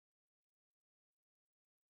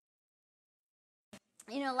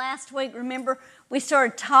Last week, remember, we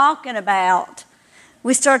started talking about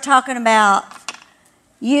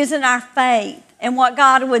using our faith and what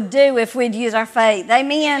God would do if we'd use our faith.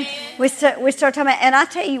 Amen? We started talking about, and I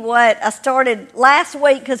tell you what, I started last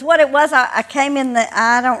week, because what it was, I came in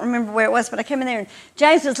I don't remember where it was, but I came in there, and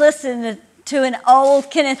James was listening to an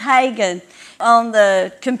old Kenneth Hagin on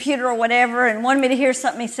the computer or whatever, and wanted me to hear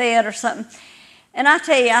something he said or something. And I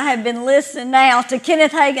tell you, I have been listening now to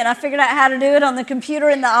Kenneth Hagin. I figured out how to do it on the computer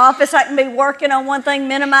in the office. I can be working on one thing,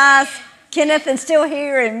 minimize Kenneth, and still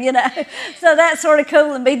hear him, So that's sort of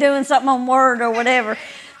cool, and be doing something on Word or whatever.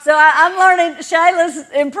 So I'm learning. Shayla's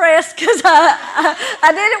impressed because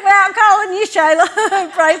I did it without calling you,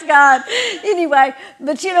 Shayla. Praise God. Anyway,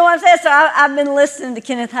 but you know what I'm saying? So I've been listening to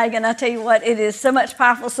Kenneth Hagin. I tell you what, it is so much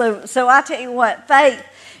powerful. So I tell you what, faith,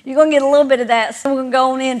 you're going to get a little bit of that, so we're going to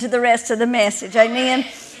go on into the rest of the message. Amen.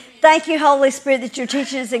 Thank you, Holy Spirit, that you're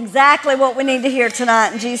teaching us exactly what we need to hear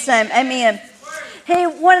tonight. In Jesus' name, amen.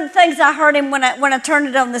 One of the things I heard him when I turned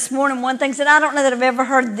it on this morning, one thing that I don't know that I've ever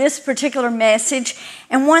heard this particular message,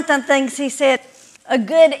 and one of the things he said, a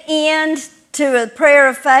good end to a prayer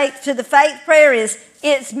of faith, to the faith prayer is,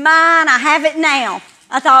 it's mine, I have it now.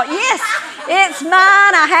 I thought, yes, it's mine,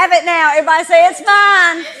 I have it now. Everybody say, it's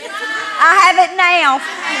mine, I have it now.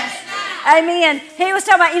 Amen. He was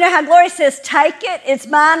talking about, how Gloria says, take it, it's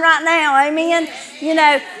mine right now. Amen.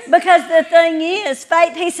 Because the thing is,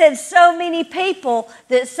 faith, he said, so many people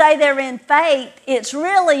that say they're in faith, it's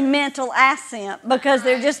really mental assent because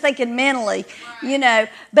they're just thinking mentally,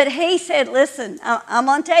 But he said, listen, I'm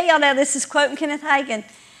going to tell y'all now, this is quoting Kenneth Hagin.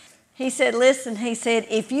 He said, listen,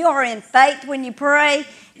 if you are in faith when you pray,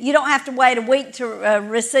 you don't have to wait a week to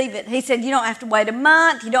receive it. He said, you don't have to wait a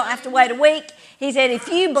month, you don't have to wait a week. He said, if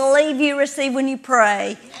you believe you receive when you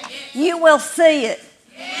pray, you will see it,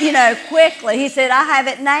 quickly. He said, I have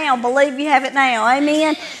it now. Believe you have it now.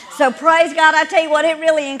 Amen. So praise God. I tell you what, it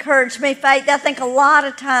really encouraged me, faith. I think a lot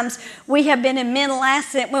of times we have been in mental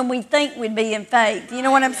assent when we think we'd be in faith. You know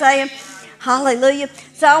what I'm saying? Hallelujah.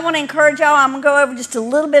 So I want to encourage y'all. I'm going to go over just a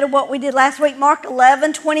little bit of what we did last week. Mark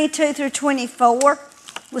 11, 22 through 24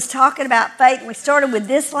 was talking about faith. We started with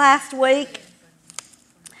this last week.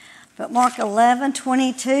 But Mark 11,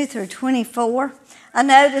 22 through 24, I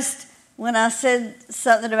noticed when I said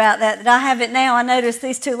something about that I have it now, I noticed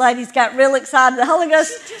these two ladies got real excited. The Holy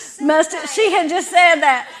Ghost she had just said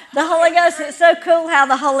that. The Holy Ghost, it's so cool how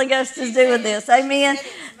the Holy Ghost is doing this. Amen.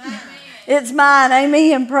 It's mine.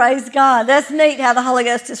 Amen. Praise God. That's neat how the Holy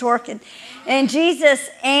Ghost is working. And Jesus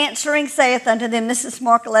answering saith unto them, this is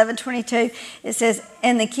Mark 11, 22, it says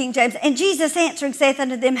in the King James, and Jesus answering saith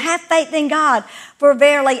unto them, have faith in God, for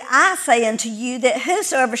verily I say unto you that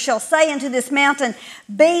whosoever shall say unto this mountain,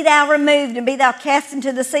 be thou removed and be thou cast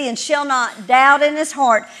into the sea, and shall not doubt in his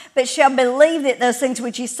heart, but shall believe that those things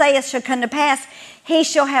which he saith shall come to pass, he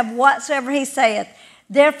shall have whatsoever he saith.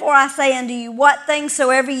 Therefore I say unto you, what things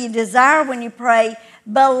soever ye desire when you pray,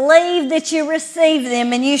 believe that you receive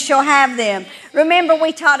them and you shall have them. Remember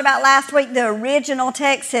we talked about last week, the original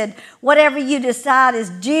text said, whatever you decide is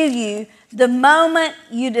due you. The moment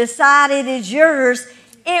you decide it is yours,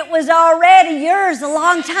 it was already yours a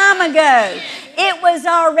long time ago. It was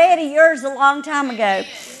already yours a long time ago.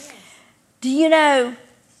 Do you know,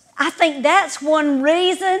 I think that's one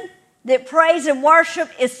reason that praise and worship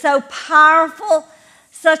is so powerful.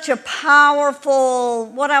 Such a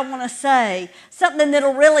powerful, something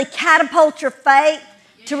that'll really catapult your faith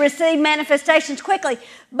to receive manifestations quickly,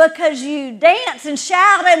 because you dance and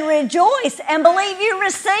shout and rejoice and believe you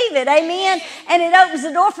receive it. Amen. And it opens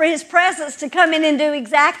the door for his presence to come in and do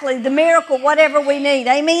exactly the miracle, whatever we need.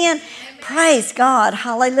 Amen. Praise God.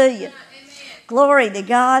 Hallelujah. Amen. Glory to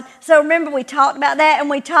God. So remember we talked about that, and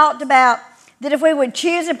we talked about that if we would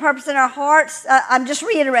choose and purpose in our hearts, I'm just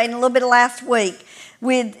reiterating a little bit of last week.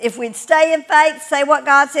 If we'd stay in faith, say what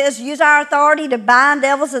God says, use our authority to bind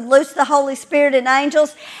devils and loose the Holy Spirit and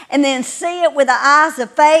angels, and then see it with the eyes of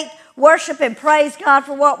faith, worship and praise God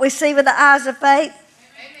for what we see with the eyes of faith,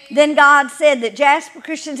 then God said that Jasper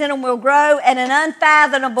Christian Center will grow at an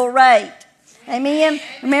unfathomable rate. Amen?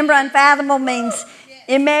 Remember, unfathomable means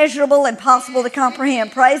immeasurable, impossible to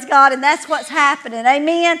comprehend. Praise God, and that's what's happening.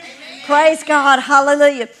 Amen? Praise God.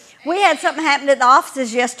 Hallelujah. We had something happen at the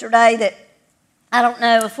offices yesterday that I don't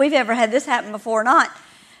know if we've ever had this happen before or not,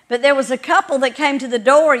 but there was a couple that came to the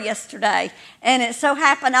door yesterday, and it so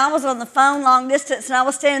happened I was on the phone long distance, and I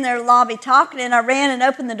was standing there in the lobby talking, and I ran and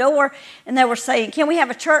opened the door, and they were saying, can we have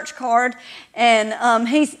a church card? And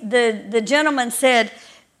the gentleman said,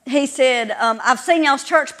 he said, I've seen y'all's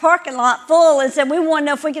church parking lot full, and said, we want to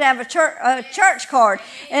know if we could have a church card.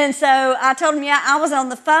 And so I told him, yeah, I was on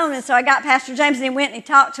the phone, and so I got Pastor James, and he went and he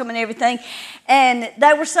talked to him and everything. And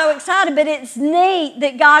they were so excited, but it's neat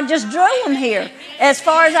that God just drew them here. As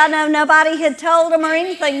far as I know, nobody had told them or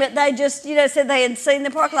anything, but they just, said they had seen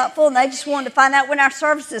the parking lot full, and they just wanted to find out when our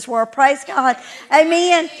services were. Praise God.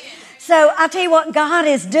 Amen. So I tell you what, God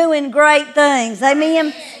is doing great things.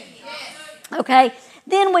 Amen. Okay.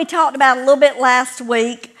 Then we talked about a little bit last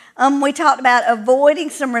week. We talked about avoiding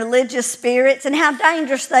some religious spirits and how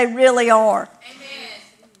dangerous they really are.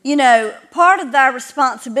 Amen. Part of our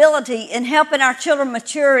responsibility in helping our children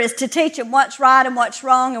mature is to teach them what's right and what's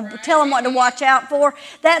wrong and tell them what to watch out for.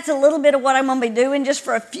 That's a little bit of what I'm going to be doing just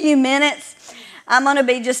for a few minutes. I'm going to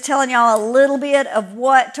be just telling y'all a little bit of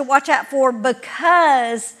what to watch out for,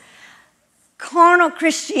 because carnal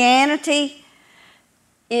Christianity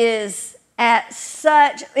is at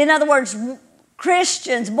such, in other words,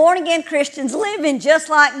 Christians, born-again Christians, living just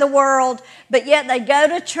like the world, but yet they go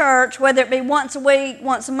to church, whether it be once a week,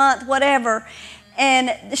 once a month, whatever.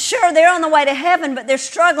 And sure, they're on the way to heaven, but they're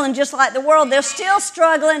struggling just like the world. They're still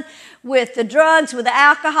struggling with the drugs, with the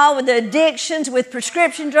alcohol, with the addictions, with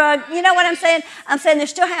prescription drugs. You know what I'm saying? I'm saying they're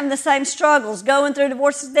still having the same struggles, going through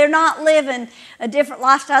divorces. They're not living a different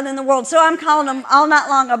lifestyle than the world. So I'm calling them all night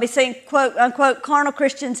long. I'll be saying, quote, unquote, carnal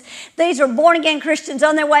Christians. These are born-again Christians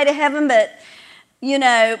on their way to heaven, but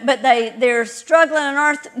they're struggling on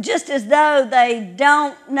earth just as though they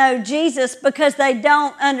don't know Jesus, because they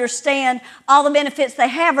don't understand all the benefits they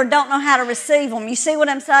have or don't know how to receive them. You see what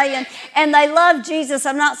I'm saying? And they love Jesus.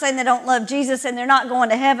 I'm not saying they don't love Jesus and they're not going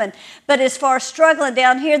to heaven. But as far as struggling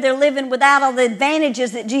down here, they're living without all the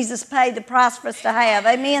advantages that Jesus paid the price for us to have.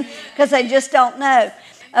 Amen? Because they just don't know.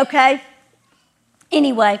 Okay?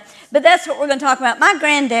 Anyway, but that's what we're going to talk about. My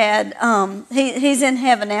granddad, he's in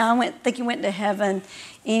heaven now. I think he went to heaven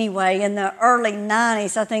anyway in the early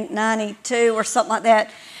 90s, I think 92 or something like that.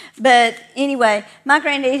 But anyway, my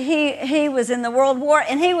granddad, he was in the World War,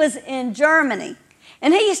 and he was in Germany.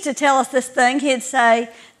 And he used to tell us this thing. He'd say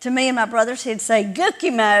to me and my brothers, he'd say,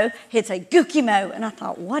 Gukimo. He'd say, Gukimo. And I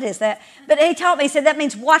thought, what is that? But he taught me, he said, that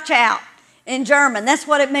means watch out. In German, that's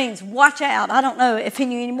what it means. Watch out. I don't know if he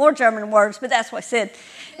knew any more German words, but that's what he said.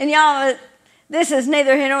 And y'all, this is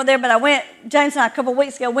neither here nor there, but James and I a couple of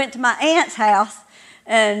weeks ago went to my aunt's house,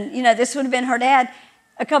 and this would have been her dad.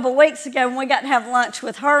 A couple of weeks ago when we got to have lunch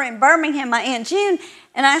with her in Birmingham, my Aunt June,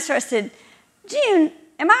 and I asked her, I said, June,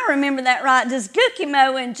 am I remembering that right? Does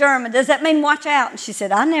Gukimo in German, does that mean watch out? And she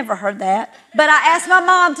said, I never heard that. But I asked my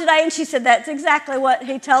mom today, and she said that's exactly what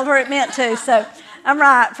he told her it meant to, so I'm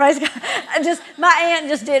right, praise God. My aunt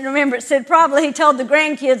just didn't remember it. Said probably he told the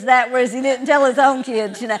grandkids that, whereas he didn't tell his own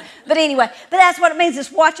kids, But anyway, but that's what it means,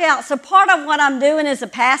 is watch out. So part of what I'm doing as a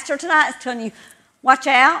pastor tonight is telling you, watch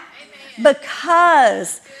out. Amen.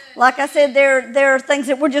 Because, like I said, there are things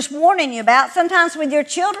that we're just warning you about. Sometimes with your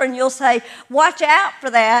children, you'll say, watch out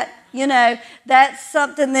for that. That's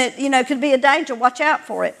something that, could be a danger. Watch out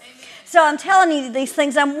for it. Amen. So I'm telling you these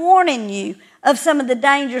things. I'm warning you of some of the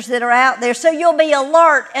dangers that are out there, so you'll be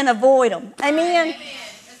alert and avoid them. Amen? Amen.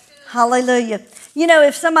 Hallelujah.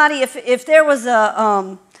 If there was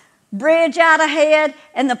a bridge out ahead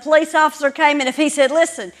and the police officer came, and if he said,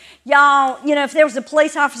 listen, y'all, if there was a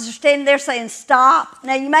police officer standing there saying stop,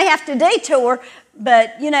 now you may have to detour,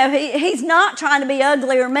 but, he's not trying to be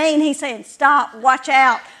ugly or mean. He's saying stop, watch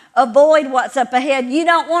out, avoid what's up ahead. You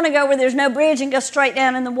don't want to go where there's no bridge and go straight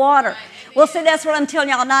down in the water. Well, see, that's what I'm telling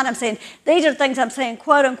y'all tonight. I'm saying, these are things I'm saying,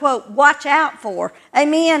 quote, unquote, watch out for.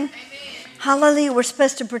 Amen? Amen. Hallelujah. We're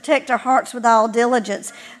supposed to protect our hearts with all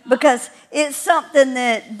diligence, because it's something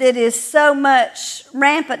that is so much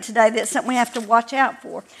rampant today that's something we have to watch out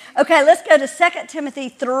for. Okay, let's go to 2 Timothy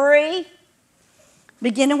 3,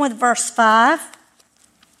 beginning with verse 5.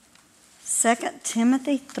 2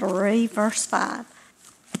 Timothy 3, verse 5.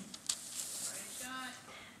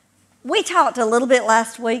 We talked a little bit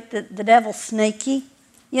last week that the devil's sneaky.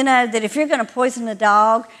 That if you're going to poison a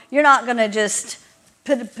dog, you're not going to just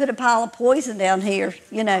put a pile of poison down here.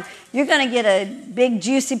 You're going to get a big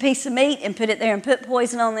juicy piece of meat and put it there and put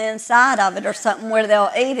poison on the inside of it or something where they'll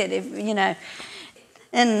eat it.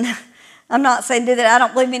 And I'm not saying do that. I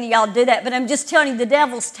don't believe any of y'all do that, but I'm just telling you the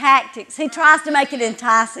devil's tactics. He tries to make it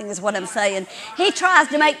enticing is what I'm saying. He tries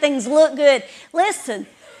to make things look good. Listen,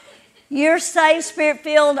 you're saved,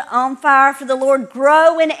 spirit-filled, on fire for the Lord,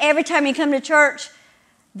 growing every time you come to church.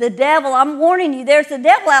 The devil, I'm warning you, there's a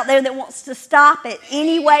devil out there that wants to stop it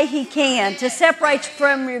any way he can, to separate you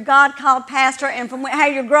from your God-called pastor and from how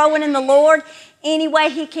you're growing in the Lord. any way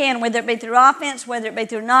he can, whether it be through offense, whether it be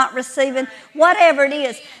through not receiving, whatever it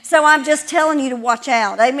is. So I'm just telling you to watch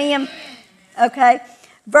out. Amen? Okay.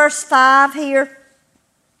 Verse 5 here.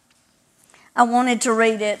 I wanted to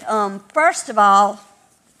read it. First of all,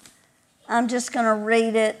 I'm just going to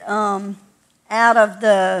read it out of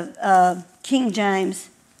the King James.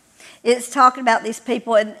 It's talking about these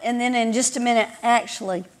people, and then in just a minute,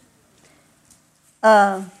 actually,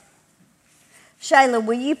 Shayla,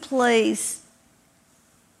 will you please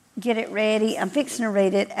get it ready? I'm fixing to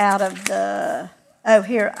read it out of the,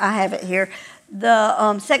 here, I have it here.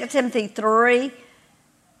 The 2 Timothy 3,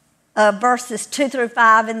 verses 2 through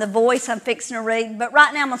 5 in the voice I'm fixing to read. But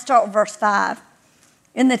right now I'm going to start with verse 5.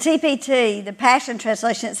 In the TPT, the Passion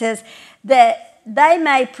Translation, it says that they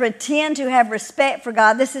may pretend to have respect for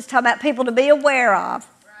God. This is talking about people to be aware of.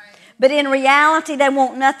 Right. But in reality, they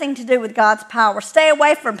want nothing to do with God's power. Stay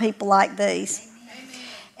away from people like these. Amen.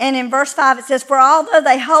 And in verse 5 it says, for although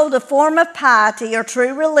they hold a form of piety or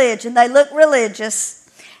true religion, they look religious,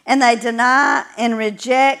 and they deny and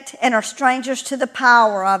reject and are strangers to the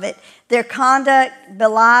power of it. Their conduct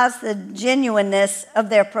belies the genuineness of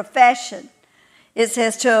their profession. It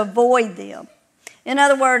says to avoid them. In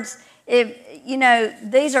other words,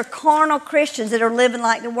 these are carnal Christians that are living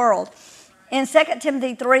like the world. In 2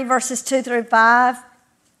 Timothy 3, verses 2 through 5,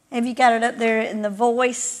 have you got it up there in the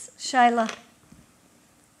voice, Shayla?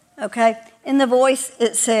 Okay. In the voice,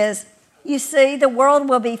 it says, you see, the world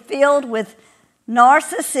will be filled with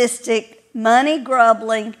narcissistic,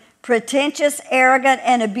 money-grubbling, pretentious, arrogant,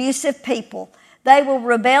 and abusive people. They will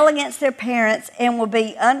rebel against their parents and will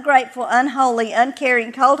be ungrateful, unholy,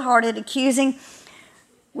 uncaring, cold-hearted, accusing,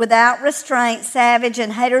 without restraint, savage,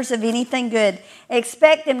 and haters of anything good.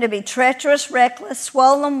 Expect them to be treacherous, reckless,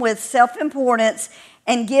 swollen with self-importance,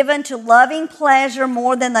 and given to loving pleasure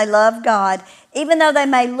more than they love God, even though they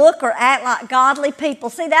may look or act like godly people.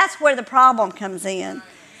 See, that's where the problem comes in.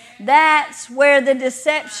 That's where the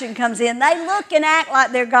deception comes in. They look and act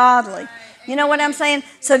like they're godly. You know what I'm saying?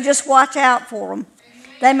 So just watch out for them.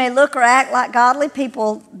 They may look or act like godly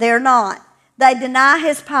people. They're not. They deny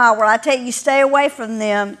his power. I tell you, stay away from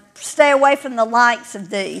them. Stay away from the likes of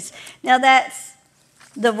these. Now that's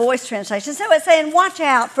the voice translation. So it's saying watch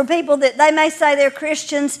out for people that they may say they're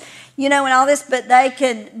Christians, and all this, but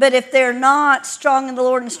but if they're not strong in the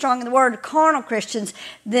Lord and strong in the Word, carnal Christians,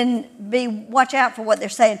 then watch out for what they're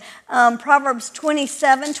saying. Proverbs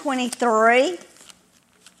 27:23.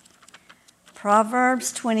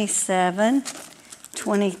 Proverbs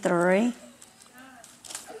 27:23.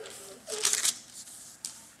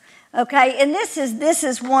 Okay, and this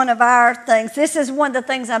is one of our things. This is one of the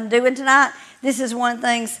things I'm doing tonight. This is one of the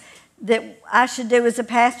things that I should do as a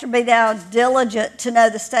pastor. Be thou diligent to know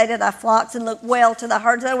the state of thy flocks and look well to thy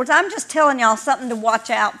herds. In other words, I'm just telling y'all something to watch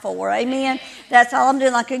out for. Amen? That's all I'm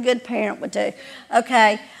doing, like a good parent would do.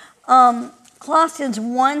 Okay, Colossians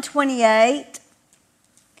 1:28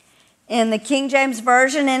 in the King James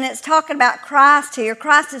Version, and it's talking about Christ here.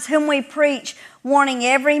 Christ is whom we preach, warning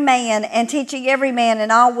every man and teaching every man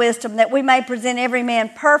in all wisdom, that we may present every man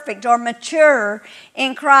perfect or mature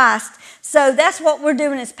in Christ. So that's what we're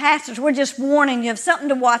doing as pastors. We're just warning you of something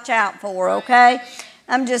to watch out for, okay?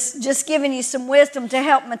 I'm just giving you some wisdom to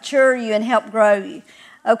help mature you and help grow you,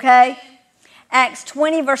 okay? Acts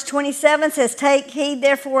 20, verse 27 says, take heed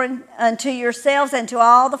therefore unto yourselves and to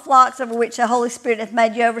all the flocks over which the Holy Spirit hath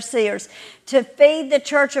made you overseers, to feed the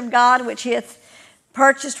church of God which he hath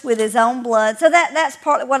purchased with his own blood. So that's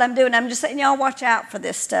partly what I'm doing. I'm just saying, y'all watch out for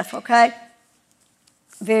this stuff, okay?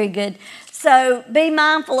 Very good. So be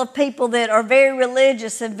mindful of people that are very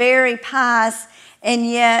religious and very pious, and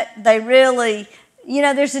yet they really,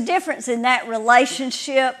 there's a difference in that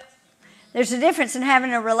relationship. There's a difference in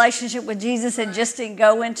having a relationship with Jesus and just in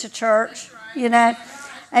going to church,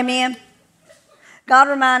 Amen. God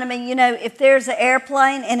reminded me, if there's an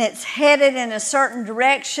airplane and it's headed in a certain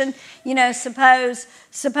direction, suppose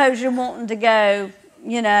you're wanting to go,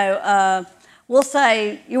 we'll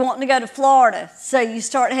say you're wanting to go to Florida. So you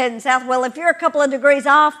start heading south. Well, if you're a couple of degrees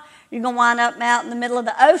off, you're going to wind up out in the middle of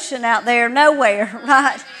the ocean out there, nowhere,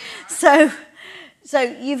 right? So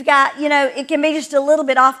you've got, it can be just a little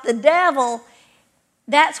bit off. The devil,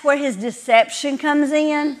 that's where his deception comes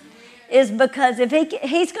in, is because if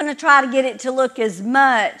he's going to try to get it to look as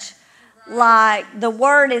much like the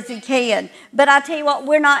Word as he can. But I tell you what,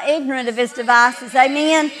 we're not ignorant of his devices.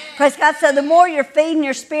 Amen? Praise God. So the more you're feeding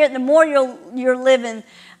your spirit, the more you're living.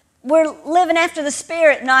 We're living after the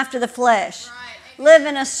Spirit, not after the flesh.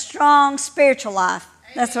 Living a strong spiritual life.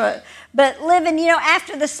 That's what. But living,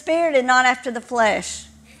 after the Spirit and not after the flesh.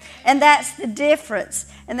 And that's the difference.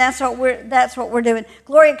 And that's what we're doing.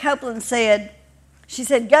 Gloria Copeland said, She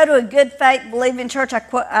said, go to a good faith, believing church.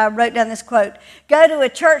 I wrote down this quote. Go to a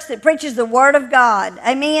church that preaches the Word of God.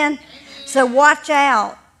 Amen? So watch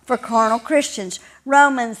out for carnal Christians.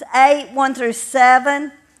 Romans 8, 1 through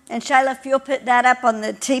 7. And Shayla, if you'll put that up on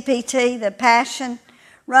the TPT, the Passion.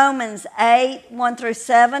 Romans 8, 1 through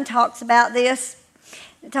 7 talks about this.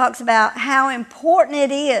 It talks about how important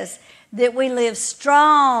it is that we live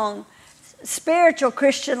strong, spiritual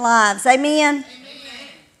Christian lives. Amen?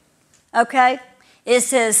 Okay? It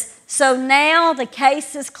says, so now the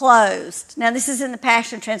case is closed. Now this is in the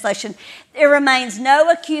Passion Translation. There remains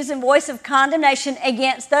no accusing voice of condemnation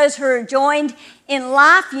against those who are joined in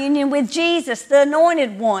life union with Jesus, the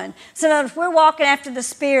Anointed One. So notice we're walking after the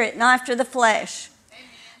Spirit, not after the flesh.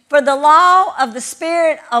 For the law of the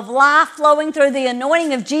Spirit of life flowing through the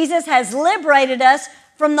anointing of Jesus has liberated us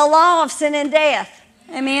from the law of sin and death.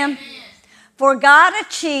 Amen? For God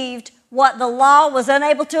achieved what the law was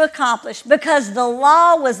unable to accomplish because the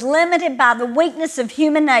law was limited by the weakness of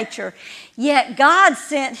human nature. Yet God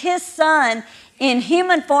sent His Son in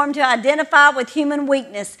human form to identify with human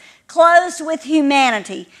weakness, clothed with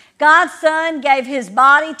humanity. God's Son gave His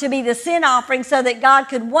body to be the sin offering so that God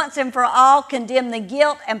could once and for all condemn the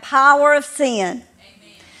guilt and power of sin.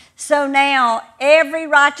 So now, every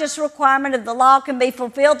righteous requirement of the law can be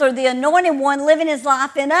fulfilled through the Anointed One living His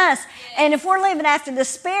life in us. And if we're living after the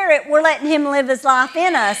Spirit, we're letting Him live His life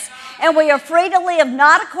in us. And we are free to live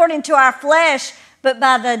not according to our flesh, but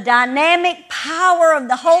by the dynamic power of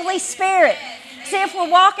the Holy Spirit. See, if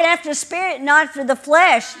we're walking after the Spirit, not after the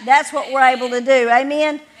flesh, that's what we're able to do.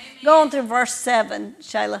 Amen? Going through verse 7,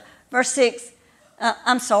 Shayla. Verse 6.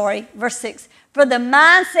 Verse 6. For the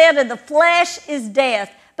mindset of the flesh is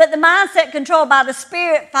death, but the mindset controlled by the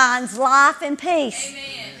Spirit finds life and peace.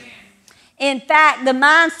 Amen. In fact, the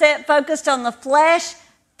mindset focused on the flesh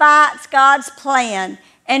fights God's plan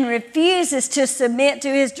and refuses to submit to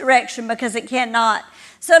His direction because it cannot.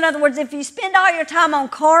 So in other words, if you spend all your time on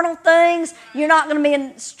carnal things, you're not going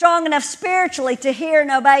to be strong enough spiritually to hear and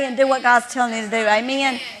obey and do what God's telling you to do.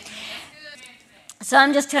 Amen? So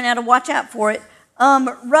I'm just telling you how to watch out for it.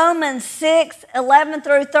 Romans 6, 11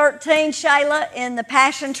 through 13, Shayla, in the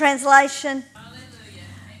Passion Translation. Hallelujah.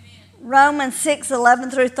 Amen. Romans 6,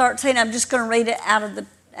 11 through 13. I'm just going to read it out of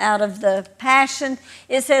the Passion.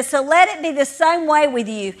 It says, so let it be the same way with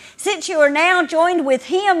you. Since you are now joined with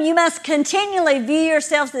Him, you must continually view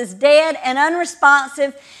yourselves as dead and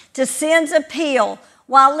unresponsive to sin's appeal,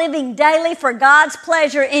 while living daily for God's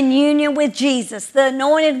pleasure in union with Jesus, the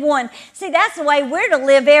Anointed One. See, that's the way we're to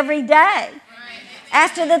live every day.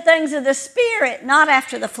 After the things of the Spirit, not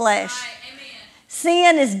after the flesh.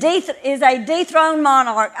 Sin is a dethroned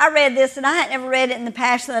monarch. I read this, and I had never read it in the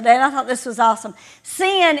Passion the other day, and I thought this was awesome.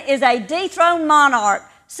 Sin is a dethroned monarch,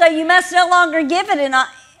 so you must no longer give it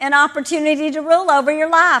an opportunity to rule over your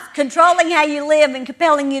life, controlling how you live and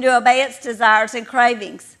compelling you to obey its desires and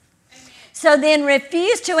cravings. So then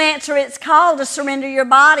refuse to answer its call to surrender your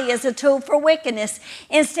body as a tool for wickedness.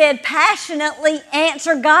 Instead, passionately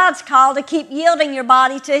answer God's call to keep yielding your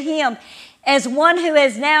body to Him. As one who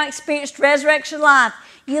has now experienced resurrection life,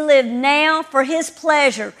 you live now for His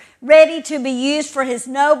pleasure, ready to be used for His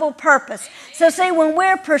noble purpose. So see, when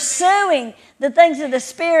we're pursuing the things of the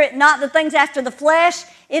Spirit, not the things after the flesh,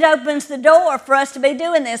 it opens the door for us to be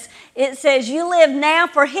doing this. It says, you live now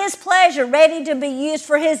for His pleasure, ready to be used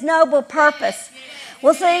for His noble purpose.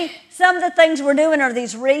 Well, see, some of the things we're doing are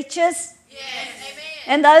these reaches. Yes.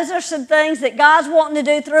 And those are some things that God's wanting to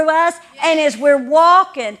do through us. Yes. And as we're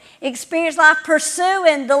walking, experience life,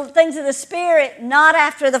 pursuing the things of the Spirit, not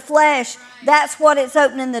after the flesh, that's what it's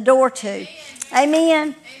opening the door to.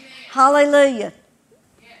 Amen. Hallelujah.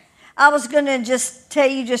 I was going to just tell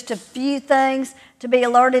you just a few things to be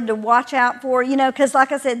alerted to watch out for, because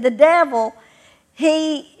like I said, the devil,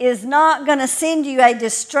 he is not going to send you a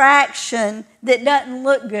distraction that doesn't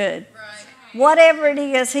look good. Right. Whatever it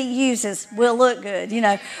is he uses will look good,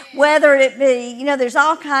 whether it be, there's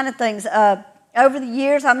all kind of things. Over the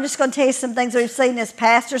years, I'm just going to tell you some things we've seen as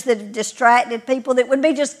pastors that have distracted people that would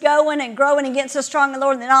be just going and growing against the strong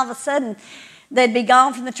Lord, and then all of a sudden they'd be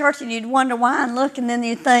gone from the church, and you'd wonder why and look, and then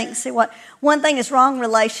you'd think, see what? One thing is wrong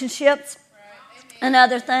relationships.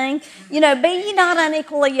 Another thing, be ye not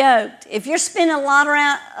unequally yoked. If you're spending a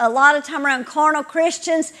lot of time around carnal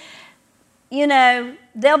Christians,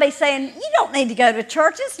 they'll be saying, you don't need to go to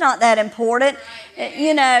church. It's not that important.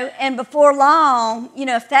 And before long,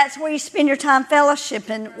 if that's where you spend your time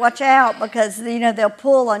fellowshipping, watch out because, they'll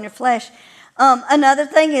pull on your flesh. Another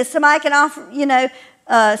thing is somebody can offer,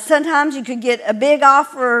 sometimes you could get a big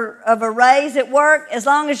offer of a raise at work as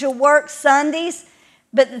long as you work Sundays.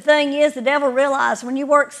 But the thing is, the devil realized when you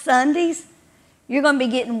work Sundays, you're going to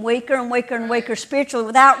be getting weaker and weaker and weaker spiritually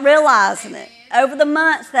without realizing it. Over the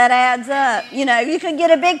months, that adds up. You know, you can get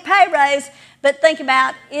a big pay raise, but think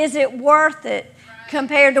about, is it worth it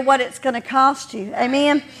compared to what it's going to cost you?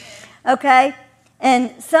 Amen? Okay?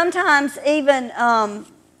 And sometimes even,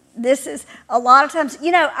 this is a lot of times,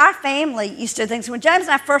 you know, our family used to do things. When James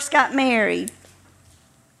and I first got married,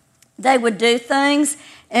 they would do things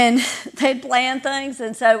and they'd plan things.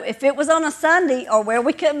 And so if it was on a Sunday or where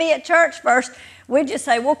we couldn't be at church first, we'd just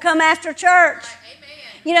say, we'll come after church.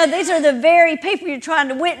 You know, these are the very people you're trying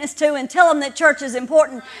to witness to and tell them that church is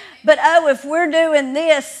important. But, oh, if we're doing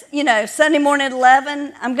this, you know, Sunday morning at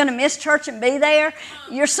 11, I'm going to miss church and be there.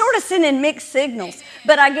 You're sort of sending mixed signals.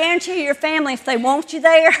 But I guarantee you, your family, if they want you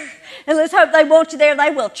there, and let's hope they want you there,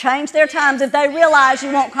 they will change their times if they realize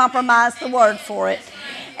you won't compromise the word for it.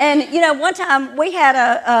 And, you know, one time we had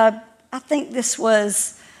I think this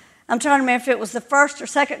was, I'm trying to remember if it was the first or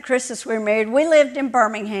second Christmas we were married. We lived in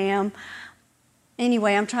Birmingham.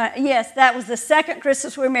 Anyway, yes, that was the second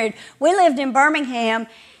Christmas we were married. We lived in Birmingham,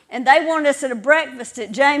 and they wanted us at a breakfast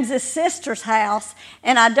at James's sister's house,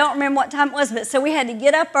 and I don't remember what time it was, but so we had to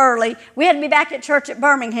get up early. We had to be back at church at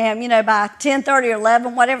Birmingham, you know, by 10:30 or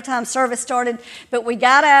 11, whatever time service started. But we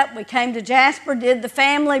got up, we came to Jasper, did the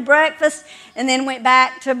family breakfast, and then went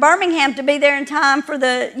back to Birmingham to be there in time for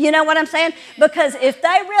the, you know what I'm saying? Because if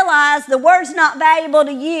they realize the word's not valuable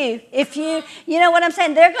to you, if you know what I'm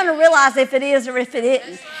saying, they're going to realize if it is or if it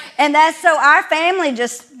isn't. And that's so our family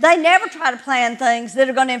they never try to plan things that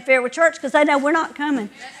are going to interfere with church because they know we're not coming.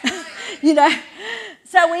 You know?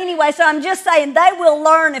 So anyway, so I'm just saying they will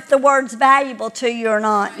learn if the word's valuable to you or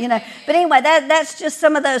not, you know. But anyway, that's just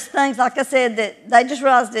some of those things, like I said, that they just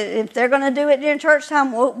realized that if they're going to do it during church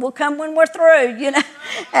time, we'll come when we're through, you know,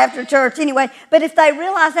 after church anyway. But if they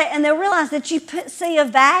realize that, and they'll realize that you see a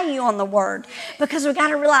value on the word, because we've got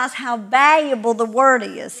to realize how valuable the word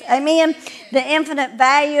is. Amen? The infinite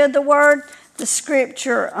value of the word, the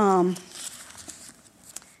scripture,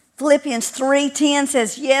 Philippians 3:10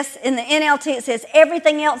 says, yes, in the NLT it says,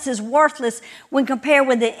 everything else is worthless when compared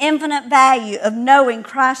with the infinite value of knowing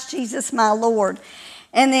Christ Jesus my Lord.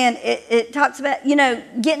 And then it talks about, you know,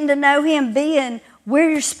 getting to know him, being where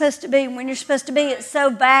you're supposed to be, when you're supposed to be. It's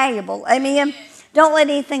so valuable. Amen? Don't let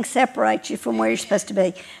anything separate you from where you're supposed to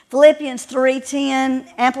be. Philippians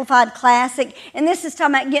 3:10, Amplified Classic. And this is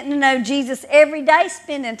talking about getting to know Jesus every day,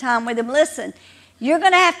 spending time with him. Listen, you're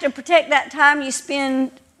going to have to protect that time you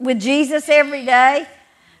spend with Jesus every day,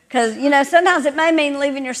 because, you know, sometimes it may mean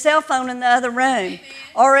leaving your cell phone in the other room,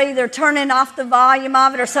 or either turning off the volume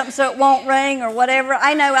of it or something so it won't ring or whatever.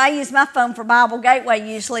 I know I use my phone for Bible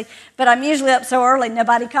Gateway usually, but I'm usually up so early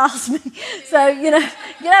nobody calls me. So, you know,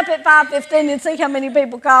 get up at 5:15 and see how many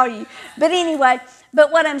people call you. But anyway,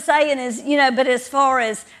 but what I'm saying is, you know, but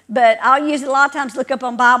I'll use it a lot of times, look up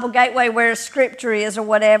on Bible Gateway where scripture is or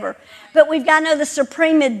whatever. But we've got to know the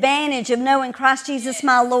supreme advantage of knowing Christ Jesus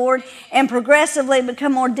my Lord and progressively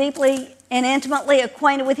become more deeply and intimately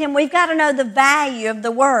acquainted with him. We've got to know the value of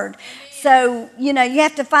the word. So, you know, you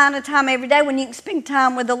have to find a time every day when you can spend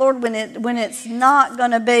time with the Lord when it's not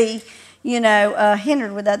going to be, you know,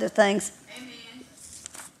 hindered with other things.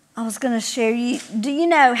 I was going to share you. Do you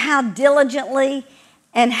know how diligently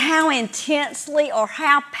and how intensely or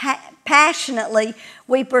how passionately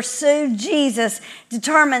we pursue Jesus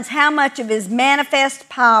determines how much of his manifest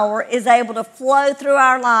power is able to flow through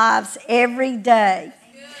our lives every day.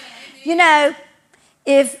 You know,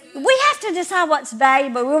 if we have to decide what's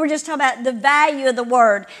valuable. We were just talking about the value of the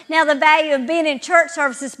word. Now, the value of being in church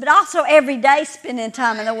services, but also every day spending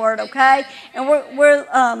time in the word, okay? And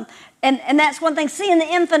And that's one thing, seeing the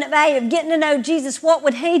infinite value of getting to know Jesus. What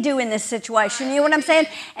would he do in this situation? You know what I'm saying?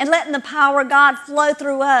 And letting the power of God flow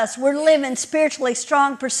through us. We're living spiritually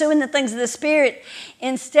strong, pursuing the things of the Spirit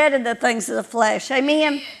instead of the things of the flesh.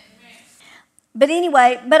 Amen? But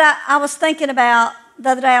anyway, I was thinking about, the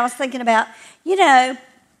other day you know,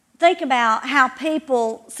 think about how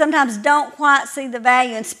people sometimes don't quite see the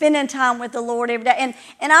value in spending time with the Lord every day.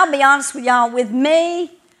 And I'll be honest with y'all, with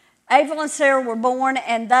me, April and Sarah were born,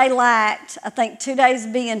 and they lacked, I think, 2 days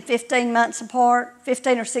being 15 months apart,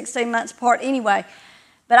 15 or 16 months apart anyway.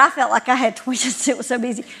 But I felt like I had twins. It was so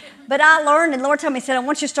busy. But I learned, and the Lord told me, he said, I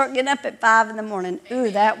want you to start getting up at 5 in the morning.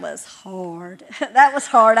 Ooh, that was hard. That was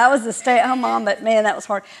hard. I was a stay-at-home mom, but man, that was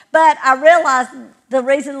hard. But I realized the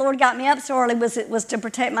reason the Lord got me up so early was to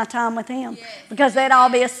protect my time with him, because they'd all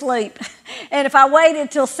be asleep. And if I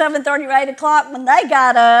waited till 7:30 or 8 o'clock when they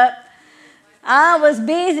got up, I was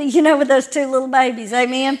busy, you know, with those two little babies.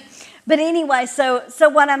 Amen. But anyway, so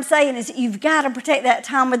what I'm saying is you've got to protect that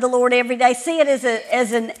time with the Lord every day. See it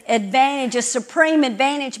as an advantage, a supreme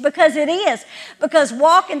advantage, because it is. Because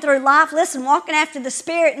walking through life, listen, walking after the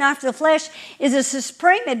Spirit and after the flesh is a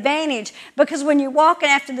supreme advantage. Because when you're walking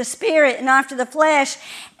after the Spirit and after the flesh,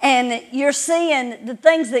 and you're seeing the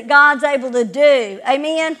things that God's able to do,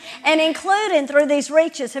 amen? And including through these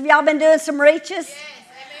reaches. Have y'all been doing some reaches? Yes,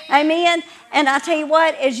 amen? And I tell you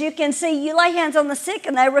what, as you can see, you lay hands on the sick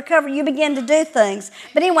and they recover. You begin to do things.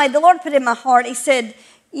 But anyway, the Lord put in my heart, He said,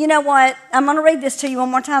 you know what? I'm going to read this to you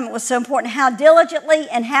one more time. It was so important. How diligently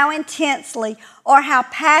and how intensely or how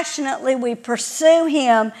passionately we pursue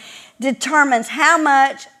Him determines how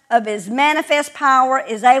much of His manifest power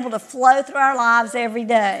is able to flow through our lives every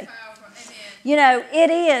day. You know, it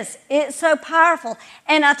is. It's so powerful.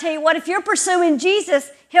 And I tell you what, if you're pursuing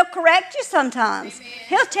Jesus, He'll correct you sometimes. Amen.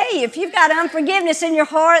 He'll tell you if you've got unforgiveness in your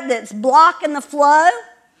heart that's blocking the flow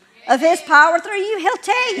of His power through you, He'll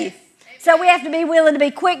tell you. So we have to be willing to be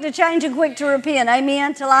quick to change and quick to repent.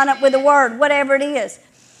 Amen? To line up with the Word, whatever it is.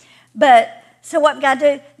 But, so what we've got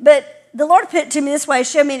to do? But the Lord put it to me this way,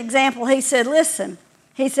 showed me an example. He said, listen.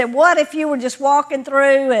 He said, what if you were just walking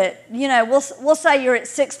through at, you know, we'll say you're at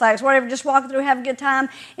Six Flags, whatever, just walking through, have a good time,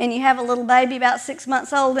 and you have a little baby about 6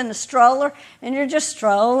 months old in a stroller, and you're just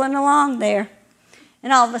strolling along there.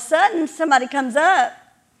 And all of a sudden, somebody comes up,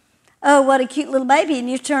 oh, what a cute little baby, and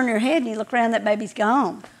you turn your head and you look around, that baby's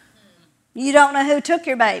gone. You don't know who took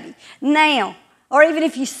your baby. Now, or even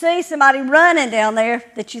if you see somebody running down there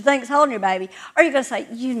that you think is holding your baby, are you going to say,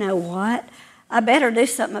 you know what? I better do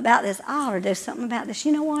something about this. I ought to do something about this.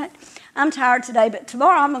 You know what? I'm tired today, but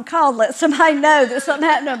tomorrow I'm going to call and let somebody know that something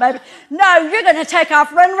happened to my baby. No, you're going to take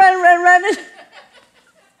off running.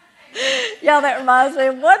 Y'all, that reminds me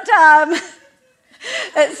of one time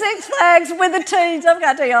at Six Flags with the teens. I've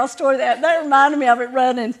got to tell y'all a story that reminded me of it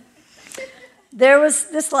running. There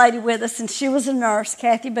was this lady with us, and she was a nurse,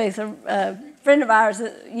 Kathy Booth, a friend of ours,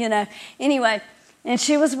 you know. Anyway, and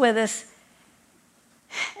she was with us.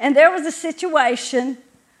 And there was a situation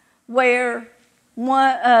where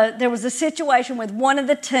there was a situation with one of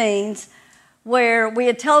the teens where we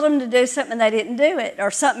had told them to do something and they didn't do it,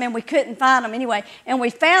 or something, and we couldn't find them anyway. And we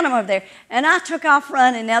found them over there. And I took off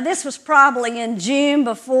running. Now, this was probably in June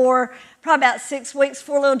probably about 6 weeks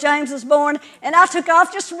before little James was born. And I took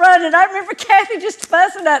off just running. I remember Kathy just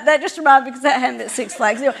fussing at that. Just reminded me because that happened at Six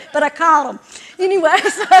Flags. Anyway, but I caught them. Anyway,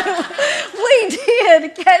 so we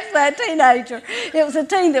did catch that teenager. It was a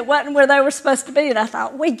teen that wasn't where they were supposed to be. And I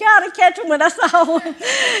thought, we got to catch them when I saw them.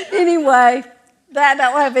 Anyway, that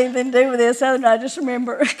don't have anything to do with this, other than I just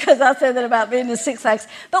remember because I said that about being in Six Flags.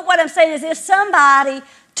 But what I'm saying is if somebody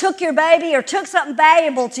took your baby or took something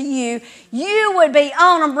valuable to you, you would be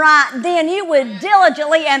on them right then. You would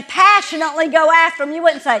diligently and passionately go after them. You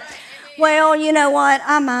wouldn't say, well, you know what,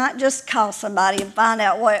 I might just call somebody and find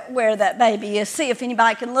out where that baby is, see if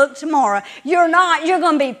anybody can look tomorrow. You're not. You're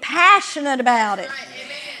going to be passionate about it.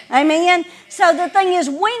 Amen? So the thing is,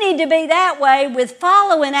 we need to be that way with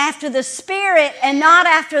following after the Spirit and not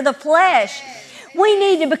after the flesh. We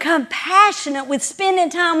need to become passionate with spending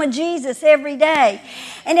time with Jesus every day.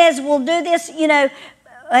 And as we'll do this, you know,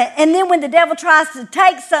 and then when the devil tries to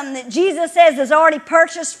take something that Jesus says is already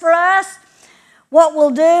purchased for us, what we'll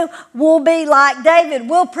do, we'll be like David.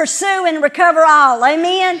 We'll pursue and recover all.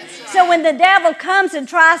 Amen? So when the devil comes and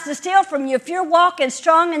tries to steal from you, if you're walking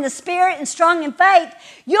strong in the Spirit and strong in faith,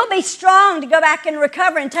 you'll be strong to go back and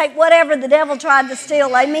recover and take whatever the devil tried to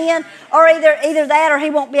steal. Amen? Or either that or he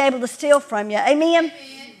won't be able to steal from you. Amen?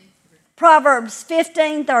 Proverbs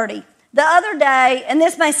 15:30. The other day, and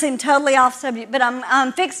this may seem totally off subject, but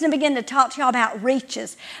I'm fixing to begin to talk to y'all about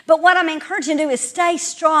reaches. But what I'm encouraging you to do is stay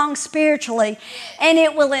strong spiritually, and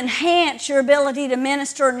it will enhance your ability to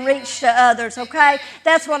minister and reach to others, okay?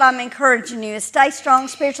 That's what I'm encouraging you, is stay strong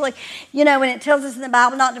spiritually. You know, when it tells us in the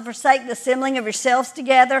Bible not to forsake the assembling of yourselves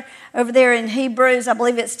together, over there in Hebrews, I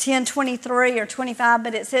believe it's 10:23 or 25,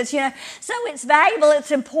 but it says, you know, so it's valuable,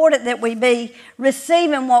 it's important that we be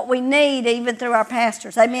receiving what we need even through our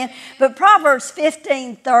pastors, amen? But Proverbs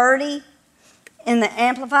 15:30 in the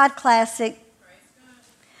Amplified Classic.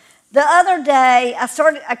 The other day,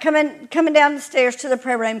 I coming down the stairs to the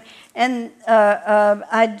prayer room, and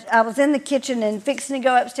I was in the kitchen and fixing to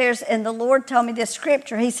go upstairs, and the Lord told me this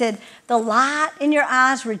scripture. He said, "The light in your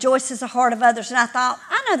eyes rejoices the heart of others." And I thought,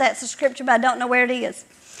 I know that's a scripture, but I don't know where it is.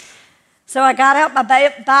 So I got out my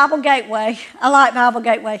Bible Gateway. I like Bible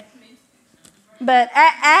Gateway. But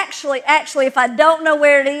actually, if I don't know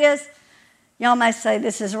where it is, y'all may say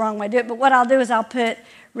this is the wrong way to do it, but what I'll do is I'll put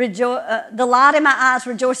the light in my eyes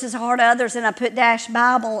rejoices the heart of others, and I put Dash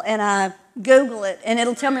Bible and I Google it, and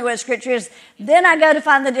it'll tell me what scripture is. Then I go to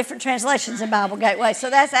find the different translations in Bible Gateway. So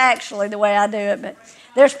that's actually the way I do it. But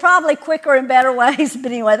there's probably quicker and better ways.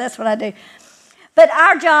 But anyway, that's what I do. But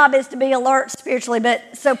our job is to be alert spiritually.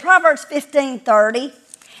 So Proverbs 15:30,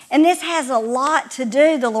 and this has a lot to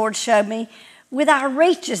do, the Lord showed me, with our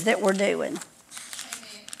reaches that we're doing.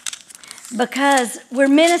 Because we're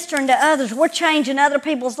ministering to others. We're changing other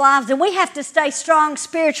people's lives. And we have to stay strong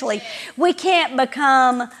spiritually. We can't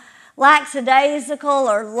become lackadaisical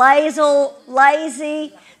or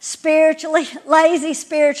lazy spiritually,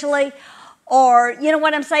 or, you know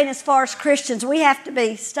what I'm saying, as far as Christians, we have to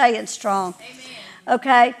be staying strong. Amen.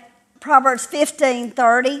 Okay, Proverbs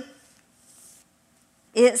 15:30,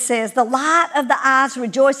 it says, the light of the eyes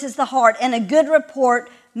rejoices the heart, and a good report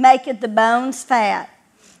maketh the bones fat.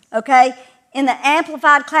 Okay, in the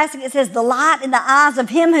Amplified Classic, it says, the light in the eyes of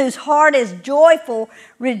him whose heart is joyful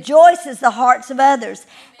rejoices the hearts of others,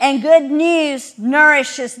 and good news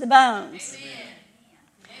nourishes the bones. Amen.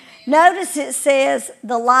 Notice it says,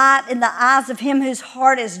 the light in the eyes of him whose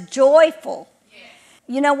heart is joyful. Yes.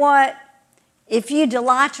 You know what? If you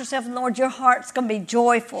delight yourself in the Lord, your heart's going to be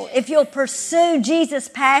joyful. If you'll pursue Jesus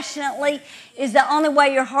passionately, is the only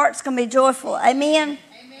way your heart's going to be joyful. Amen?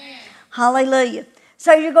 Amen. Hallelujah.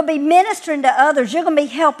 So you're going to be ministering to others. You're going to be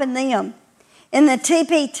helping them. In the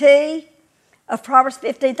TPT of Proverbs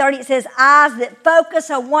 15:30, it says, eyes that focus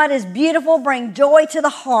on what is beautiful bring joy to the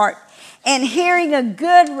heart, and hearing a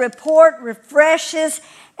good report refreshes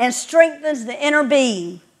and strengthens the inner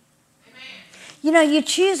being. Amen. You know, you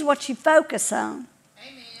choose what you focus on.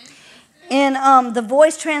 Amen. In the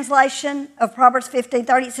Voice translation of Proverbs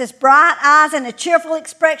 15:30, it says, bright eyes and a cheerful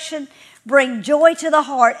expression bring joy to the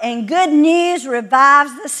heart, and good news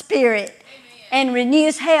revives the spirit. Amen. And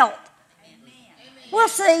renews health. Amen. Well,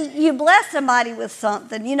 see, you bless somebody with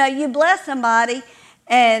something. You know, you bless somebody,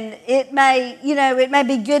 and it may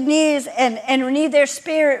be good news, and renew their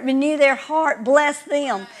spirit, renew their heart, bless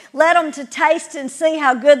them. Let them to taste and see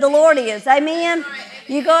how good the Lord is. Amen?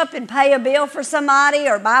 You go up and pay a bill for somebody,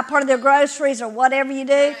 or buy part of their groceries, or whatever you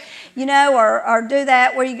do, you know, or do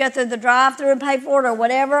that where you go through the drive-thru and pay for it, or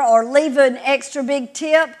whatever, or leave an extra big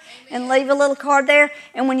tip and leave a little card there.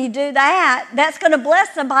 And when you do that, that's going to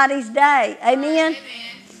bless somebody's day. Amen?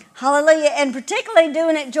 Hallelujah. And particularly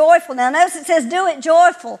doing it joyful. Now, notice it says do it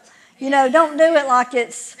joyful. You know, don't do it like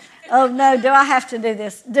it's, oh, no, do I have to do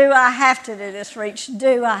this? Do I have to do this, Reach?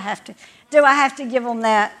 Do I have to? Do I have to give them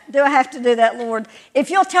that? Do I have to do that, Lord? If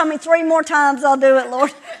you'll tell me 3 more times, I'll do it,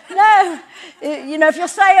 Lord. No. You know, if you'll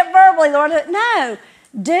say it verbally, Lord, no.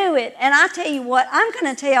 Do it. And I tell you what, I'm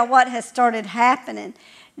going to tell you what has started happening.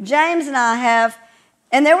 James and I have,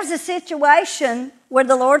 and there was a situation where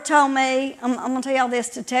the Lord told me, I'm going to tell y'all this,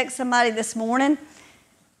 to text somebody this morning.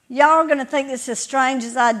 Y'all are going to think this is as strange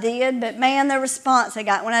as I did, but man, the response I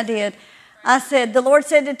got when I did. I said, the Lord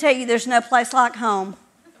said to tell you there's no place like home.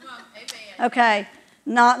 Okay,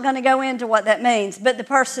 not going to go into what that means. But the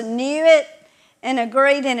person knew it and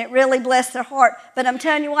agreed, and it really blessed their heart. But I'm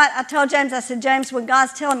telling you what, I told James, I said, James, when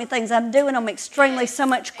God's telling me things, I'm doing them extremely so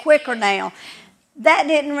much quicker now. That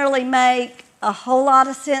didn't really make a whole lot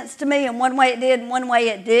of sense to me. In one way it did, and one way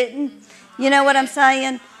it didn't. You know what I'm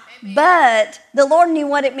saying? But the Lord knew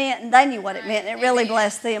what it meant, and they knew what it meant. It really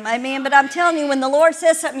blessed them. Amen. But I'm telling you, when the Lord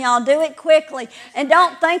says something, y'all do it quickly. And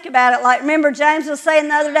don't think about it. Like, remember James was saying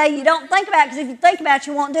the other day, you don't think about it, because if you think about it,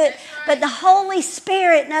 you won't do it. But the Holy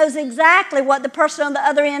Spirit knows exactly what the person on the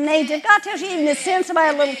other end needs. If God tells you even to send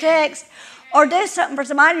somebody a little text, or do something for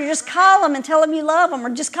somebody, or just call them and tell them you love them, or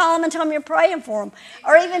just call them and tell them you're praying for them,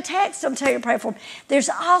 or even text them and tell you you're praying for them. There's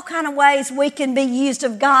all kind of ways we can be used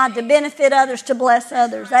of God to benefit others, to bless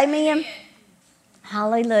others. Amen?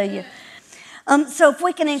 Hallelujah. So if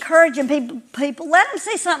we can encourage people, let them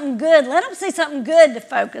see something good. Let them see something good to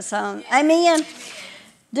focus on. Amen?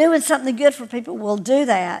 Doing something good for people will do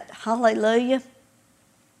that. Hallelujah.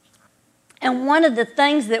 And one of the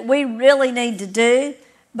things that we really need to do,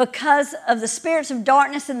 because of the spirits of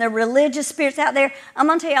darkness and the religious spirits out there, I'm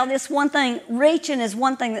going to tell y'all this one thing. Reaching is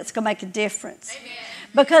one thing that's going to make a difference. Amen.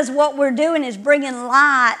 Because what we're doing is bringing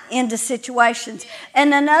light into situations.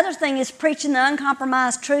 And another thing is preaching the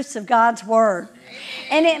uncompromised truths of God's Word.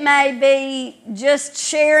 And it may be just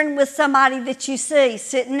sharing with somebody that you see,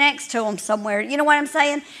 sitting next to them somewhere. You know what I'm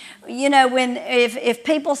saying? You know, if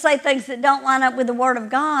people say things that don't line up with the Word of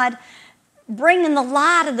God, bringing the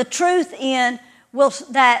light of the truth in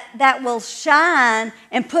that will shine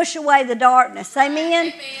and push away the darkness.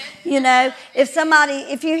 Amen? Amen.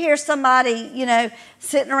 If you hear somebody,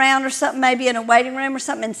 sitting around or something, maybe in a waiting room or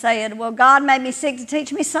something, and saying, well, God made me sick to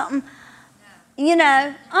teach me something,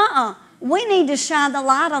 we need to shine the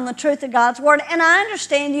light on the truth of God's Word. And I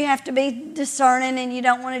understand you have to be discerning and you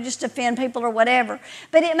don't want to just offend people or whatever.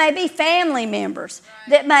 But it may be family members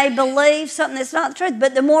that may believe something that's not the truth.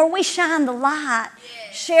 But the more we shine the light,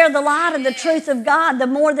 share the light of the truth of God, the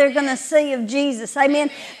more they're going to see of Jesus.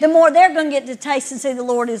 Amen. The more they're going to get to taste and see the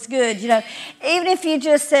Lord is good. Even if you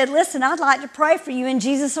just said, listen, I'd like to pray for you and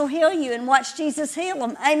Jesus will heal you, and watch Jesus heal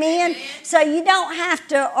them. Amen. So you don't have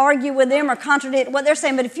to argue with them or contradict what they're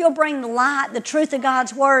saying. But if you'll bring the light, the truth of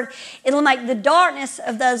God's Word, it'll make the darkness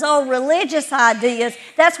of those old religious ideas.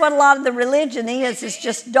 That's what a lot of the religion is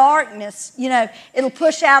just darkness. It'll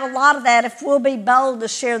push out a lot of that if we'll be bold to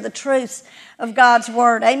share the truths of God's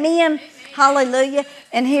Word. Amen? Hallelujah.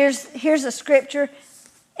 And here's a scripture,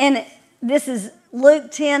 and this is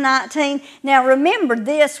Luke 10:19. Now remember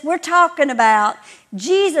this, we're talking about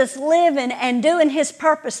Jesus living and doing His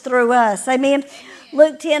purpose through us. Amen?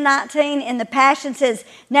 Luke 10:19 in the Passion says,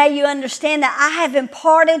 now you understand that I have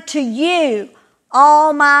imparted to you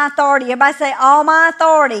all my authority. Everybody say, all my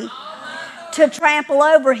authority. To trample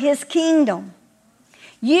over His kingdom.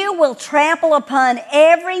 You will trample upon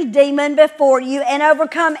every demon before you and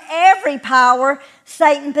overcome every power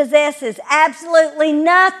Satan possesses. Absolutely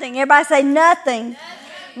nothing. Everybody say nothing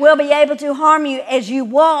will be able to harm you as you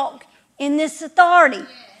walk in this authority.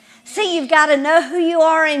 See, you've got to know who you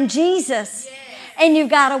are in Jesus. And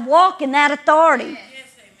you've got to walk in that authority.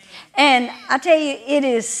 And I tell you, it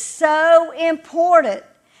is so important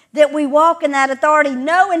that we walk in that authority,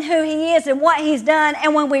 knowing who He is and what He's done.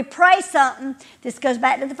 And when we pray something, this goes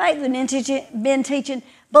back to the faith we've been teaching,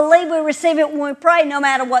 believe we receive it when we pray, no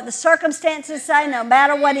matter what the circumstances say, no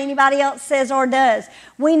matter what anybody else says or does.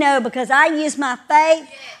 We know because I use my faith,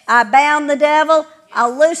 I bound the devil, I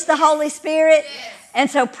loose the Holy Spirit. And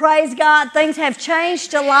so praise God, things have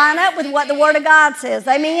changed to line up with what the Word of God says.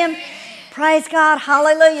 Amen? Praise God.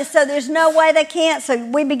 Hallelujah. So there's no way they can't. So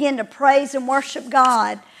we begin to praise and worship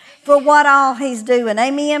God for what all He's doing.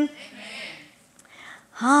 Amen?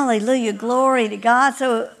 Hallelujah. Glory to God.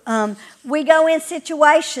 So we go in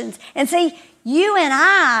situations. And see, you and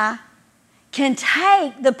I can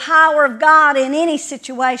take the power of God in any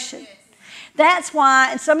situation. That's why,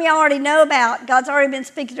 and some of y'all already know about, God's already been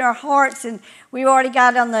speaking to our hearts, and we've already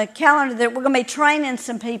got on the calendar that we're going to be training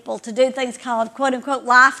some people to do things called quote-unquote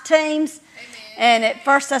life teams. And at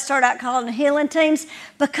first I started out calling them healing teams,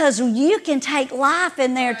 because you can take life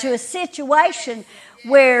in there to a situation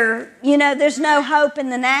where, there's no hope in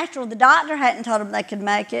the natural. The doctor hadn't told them they could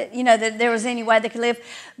make it, that there was any way they could live.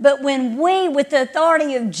 But when we, with the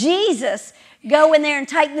authority of Jesus, go in there and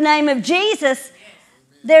take the name of Jesus,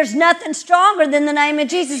 there's nothing stronger than the name of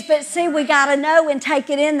Jesus. But see, we got to know and take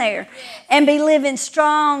it in there and be living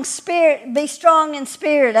strong spirit, be strong in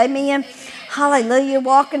spirit. Amen. Hallelujah.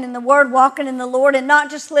 Walking in the Word, walking in the Lord, and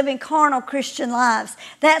not just living carnal Christian lives.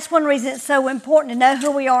 That's one reason it's so important to know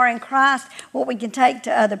who we are in Christ, what we can take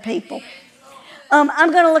to other people.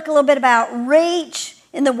 I'm going to look a little bit about reach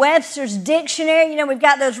in the Webster's Dictionary. We've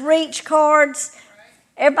got those reach cards.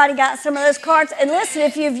 Everybody got some of those cards. And listen,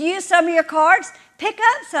 if you've used some of your cards, pick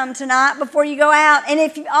up some tonight before you go out. And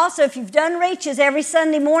if you've done reaches, every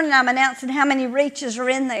Sunday morning I'm announcing how many reaches are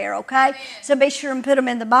in there, okay? So be sure and put them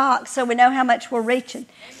in the box so we know how much we're reaching.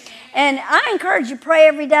 And I encourage you to pray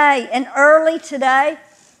every day. And early today,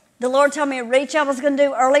 the Lord told me a reach I was going to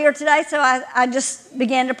do earlier today, so I just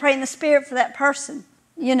began to pray in the Spirit for that person,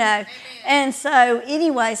 And so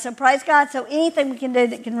anyway, so praise God. So anything we can do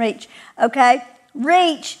that can reach, okay?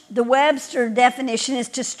 Reach, the Webster definition, is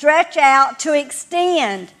to stretch out, to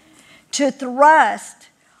extend, to thrust,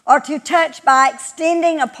 or to touch by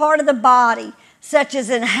extending a part of the body, such as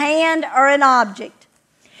a hand or an object.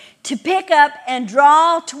 To pick up and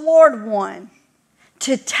draw toward one.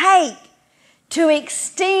 To take, to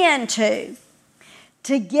extend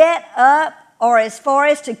to get up or as far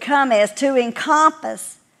as to come as, to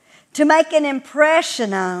encompass, to make an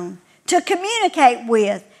impression on, to communicate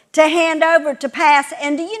with, to hand over, to pass.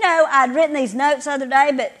 And do you know, I'd written these notes the other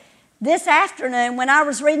day, but this afternoon when I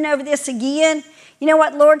was reading over this again, you know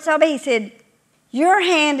what the Lord told me? He said, you're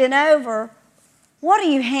handing over. What are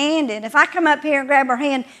you handing? If I come up here and grab her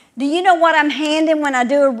hand, do you know what I'm handing when I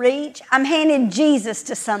do a reach? I'm handing Jesus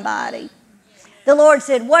to somebody. The Lord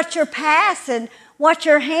said, what you're passing, what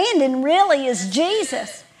you're handing really is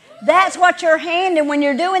Jesus. That's what you're handing when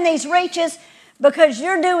you're doing these reaches. because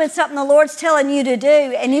you're doing something the Lord's telling you to do,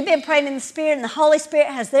 and you've been praying in the Spirit, and the Holy Spirit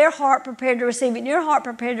has their heart prepared to receive it, and your heart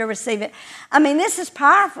prepared to receive it. I mean, this is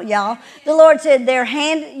powerful, y'all. The Lord said you're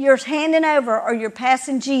handing over or you're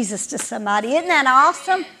passing Jesus to somebody. Isn't that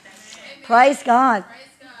awesome? Praise God.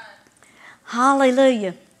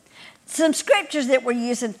 Hallelujah. Some scriptures that we're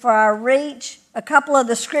using for our reach. A couple of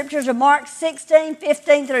the scriptures are Mark 16,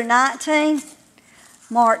 15 through 19.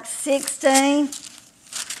 Mark 16.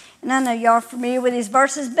 And I know y'all are familiar with these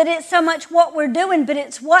verses, but it's so much what we're doing, but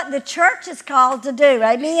it's what the church is called to do.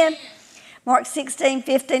 Amen? Mark 16,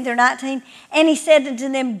 15 through 19. And he said unto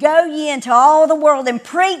them, Go ye into all the world and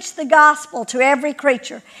preach the gospel to every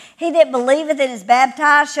creature. He that believeth and is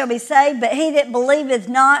baptized shall be saved, but he that believeth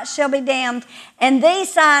not shall be damned. And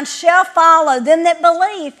these signs shall follow them that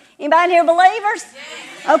believe. Anybody here believers?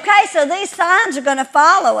 Okay, so these signs are going to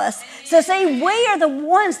follow us. So see, we are the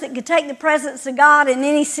ones that can take the presence of God in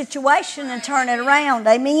any situation and turn it around.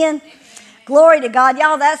 Amen? Glory to God.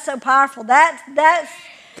 Y'all, that's so powerful. That's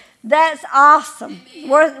awesome.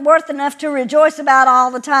 Worth enough to rejoice about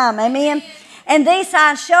all the time. Amen? And these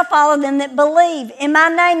signs shall follow them that believe. In my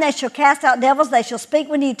name they shall cast out devils, they shall speak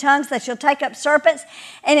with new tongues, they shall take up serpents,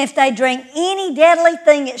 and if they drink any deadly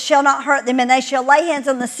thing, it shall not hurt them, and they shall lay hands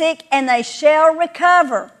on the sick, and they shall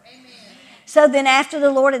recover. Amen. So then after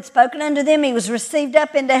the Lord had spoken unto them, he was received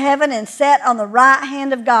up into heaven and sat on the right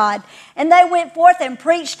hand of God. And they went forth and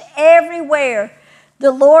preached everywhere,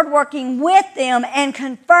 the Lord working with them and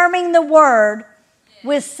confirming the word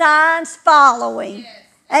with signs following.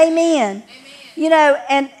 Amen. You know,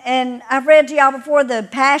 and I've read to y'all before the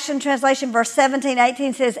Passion Translation, verse 17,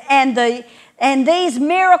 18 says, and these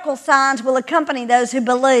miracle signs will accompany those who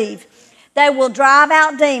believe. They will drive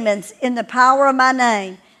out demons in the power of my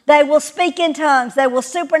name. They will speak in tongues. They will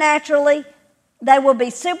be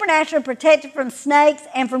supernaturally protected from snakes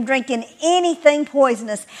and from drinking anything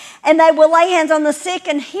poisonous. And they will lay hands on the sick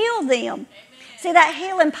and heal them. Amen. See, that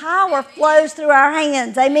healing power flows through our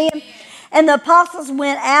hands. Amen. And the apostles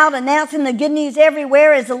went out announcing the good news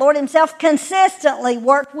everywhere as the Lord himself consistently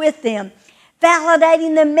worked with them,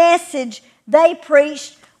 validating the message they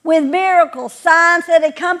preached with miracles, signs that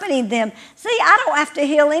accompanied them. See, I don't have to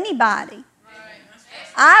heal anybody.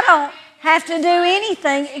 I don't have to do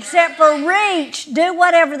anything except for reach, do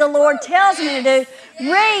whatever the Lord tells me to do,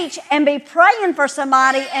 reach and be praying for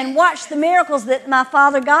somebody and watch the miracles that my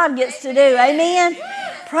Father God gets to do. Amen?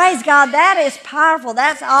 Praise God. That is powerful.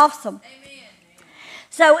 That's awesome.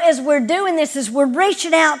 So as we're doing this, as we're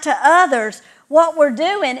reaching out to others, what we're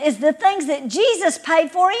doing is the things that Jesus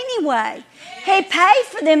paid for anyway. He paid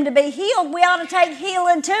for them to be healed. We ought to take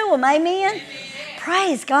healing to them. Amen?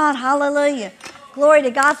 Praise God. Hallelujah. Glory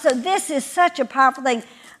to God. So this is such a powerful thing.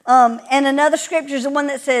 And another scripture is the one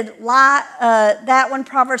that said, that one,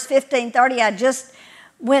 Proverbs 15:30, I just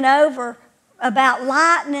went over about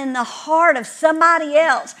lightening the heart of somebody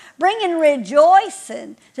else, bringing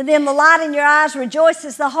rejoicing to them. The light in your eyes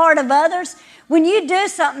rejoices the heart of others. When you do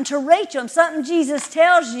something to reach them, something Jesus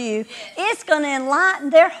tells you, it's going to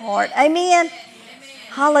enlighten their heart. Amen?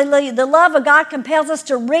 Hallelujah. The love of God compels us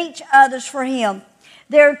to reach others for him.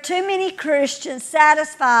 There are too many Christians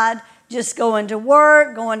satisfied just going to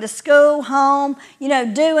work, going to school, home,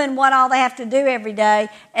 doing what all they have to do every day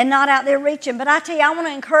and not out there reaching. But I tell you, I want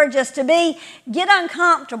to encourage us to get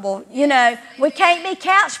uncomfortable. We can't be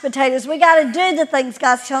couch potatoes. We got to do the things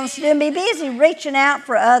God's telling us to do and be busy reaching out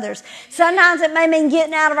for others. Sometimes it may mean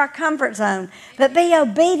getting out of our comfort zone, but be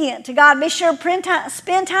obedient to God. Be sure to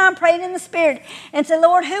spend time praying in the Spirit and say,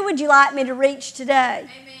 Lord, who would you like me to reach today?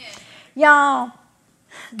 Amen. Y'all,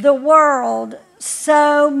 the world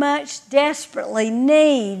so much desperately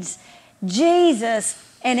needs Jesus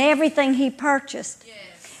and everything he purchased.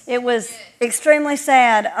 Yes. It was extremely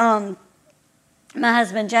sad. My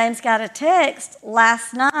husband James got a text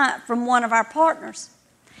last night from one of our partners.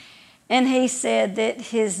 And he said that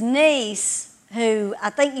his niece, who I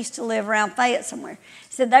think used to live around Fayette somewhere,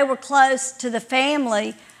 said they were close to the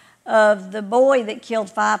family of the boy that killed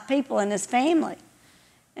 5 people in his family.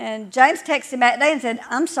 And James texted him back today and said,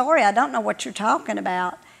 I'm sorry, I don't know what you're talking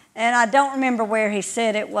about. And I don't remember where he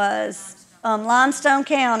said it was. Limestone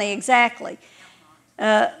County, exactly.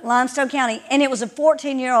 Limestone County. And it was a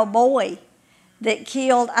 14-year-old boy that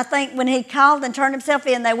killed. I think when he called and turned himself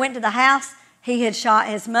in, they went to the house. He had shot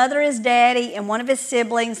his mother, his daddy, and one of his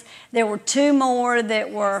siblings. There were 2 more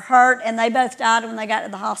that were hurt, and they both died when they got to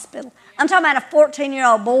the hospital. I'm talking about a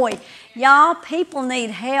 14-year-old boy. Y'all, people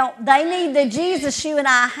need help. They need the Jesus you and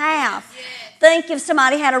I have. Think if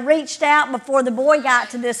somebody had reached out before the boy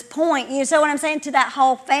got to this point. You know what I'm saying? To that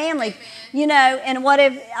whole family, you know, and what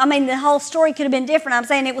if, I mean, the whole story could have been different. I'm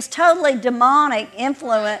saying it was totally demonic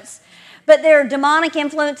influence. But there are demonic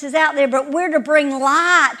influences out there, but we're to bring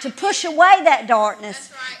light to push away that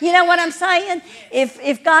darkness. Right. You know what I'm saying?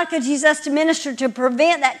 If God could use us to minister to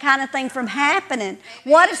prevent that kind of thing from happening.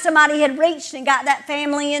 What if somebody had reached and got that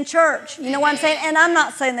family in church? You know what I'm saying? And I'm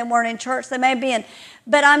not saying they weren't in church. They may have been.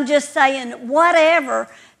 But I'm just saying, whatever.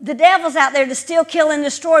 The devil's out there to steal, kill, and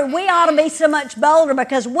destroy. We ought to be so much bolder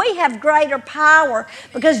because we have greater power,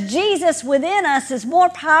 because Jesus within us is more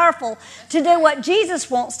powerful to do what Jesus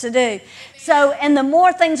wants to do. So, and the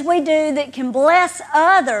more things we do that can bless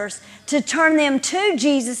others to turn them to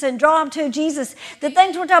Jesus and draw them to Jesus, the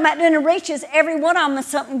things we're talking about doing to reaches, every one of them is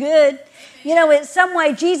something good. You know, in some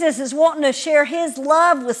way, Jesus is wanting to share His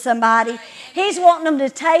love with somebody. He's wanting them to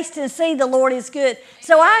taste and see the Lord is good.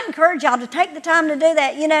 So I encourage y'all to take the time to do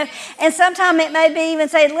that, you know. And sometimes it may be even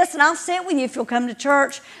say, listen, I'll sit with you if you'll come to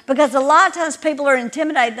church. Because a lot of times people are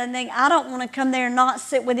intimidated and think, I don't want to come there and not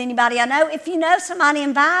sit with anybody I know. If you know somebody,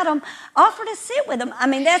 invite them, offer to sit with them. I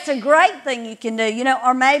mean, that's a great thing you can do, you know.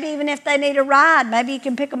 Or maybe even if they need a ride, maybe you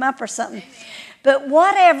can pick them up or something. But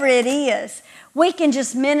whatever it is, we can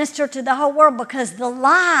just minister to the whole world because the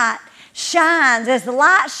light shines. As the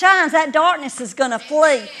light shines, that darkness is going to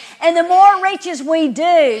flee. And the more reaches we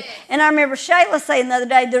do, and I remember Shayla saying the other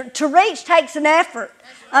day, to reach takes an effort.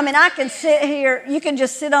 I mean, I can sit here, you can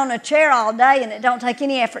just sit on a chair all day and it don't take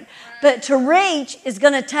any effort. But to reach is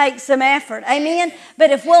going to take some effort. Amen?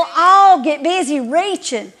 But if we'll all get busy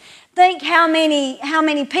reaching, think how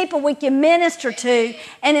many people we can minister to,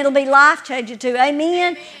 and it'll be life-changing to.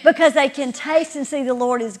 Amen? Because they can taste and see the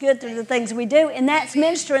Lord is good through the things we do, and that's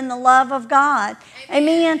ministering the love of God.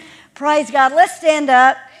 Amen? Praise God. Let's stand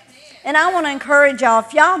up, and I want to encourage y'all.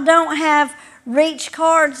 If y'all don't have reach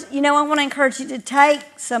cards, you know, I want to encourage you to take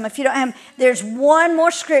some. If you don't have, there's one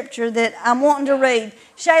more scripture that I'm wanting to read.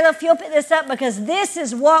 Shayla, if you'll pick this up, because this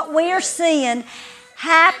is what we're seeing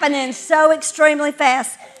happening so extremely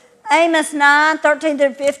fast. Amos 9, 13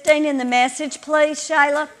 through 15 in the Message, please,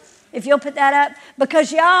 Shayla, if you'll put that up.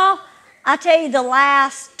 Because y'all, I tell you, the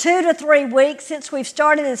last 2 to 3 weeks since we've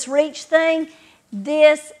started this reach thing,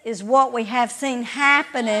 this is what we have seen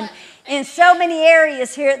happening in so many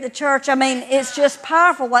areas here at the church. I mean, it's just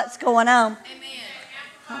powerful what's going on.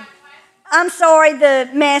 I'm sorry, the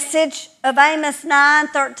Message of Amos 9,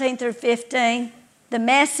 13 through 15, the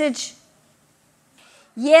Message.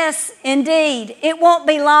 Yes, indeed. It won't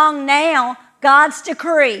be long now. God's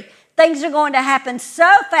decree. Things are going to happen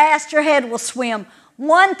so fast your head will swim.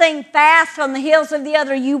 One thing fast on the heels of the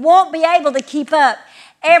other. You won't be able to keep up.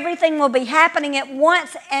 Everything will be happening at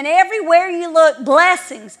once, and everywhere you look,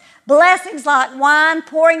 blessings. Blessings like wine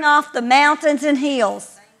pouring off the mountains and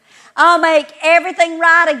hills. I'll make everything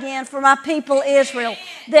right again for my people Israel.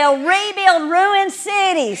 They'll rebuild ruined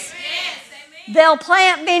cities. They'll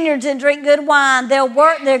plant vineyards and drink good wine. They'll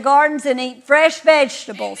work their gardens and eat fresh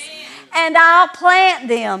vegetables. And I'll plant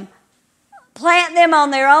them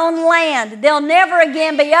on their own land. They'll never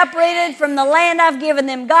again be uprooted from the land I've given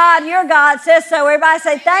them. God, your God says so. Everybody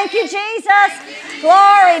say, thank you, Jesus.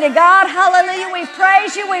 Glory to God. Hallelujah. We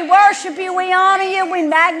praise you. We worship you. We honor you. We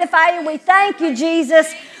magnify you. We thank you,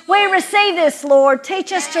 Jesus. We receive this, Lord.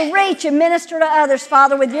 Teach us to reach and minister to others,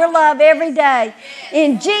 Father, with your love every day.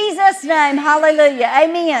 In Jesus' name, hallelujah.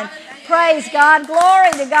 Amen. Praise God.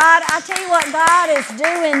 Glory to God. I tell you what, God is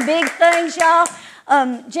doing big things, y'all.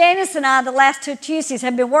 Janice and I, the last 2 Tuesdays,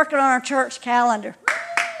 have been working on our church calendar.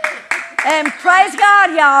 And praise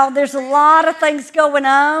God, y'all, there's a lot of things going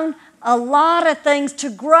on. A lot of things to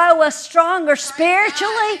grow us stronger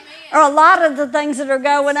spiritually, or a lot of the things that are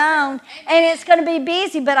going on. And it's going to be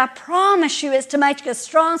busy, but I promise you it's to make us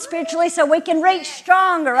strong spiritually so we can reach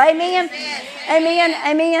stronger. Amen? Amen.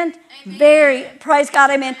 Amen. Very, praise God,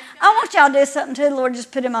 amen. I want y'all to do something too. The Lord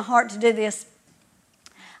just put in my heart to do this.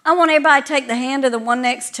 I want everybody to take the hand of the one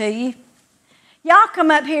next to you. Y'all come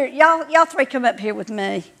up here. Y'all 3 come up here with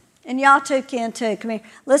me. And y'all 2 can too. Come here.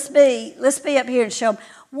 Let's be up here and show them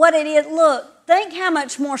what it is. Look, think how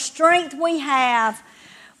much more strength we have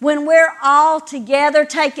when we're all together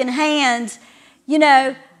taking hands. You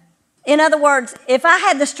know, in other words, if I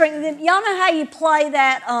had the strength, y'all know how you play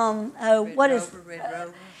that, Red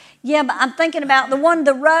Rover? Yeah, but I'm thinking about the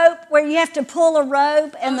rope where you have to pull a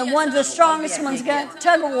rope and the strongest ones go.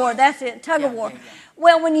 Tug of war, that's it, tug of war.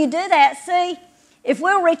 Well, when you do that, see, if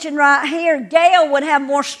we're reaching right here, Gail would have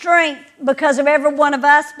more strength because of every one of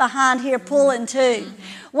us behind here pulling too.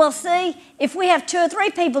 Well, see, if we have 2 or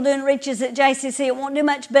 3 people doing reaches at JCC, it won't do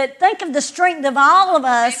much. But think of the strength of all of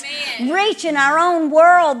us reaching our own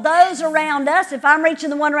world, those around us. If I'm reaching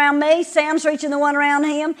the one around me, Sam's reaching the one around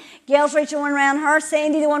him, Gail's reaching the one around her,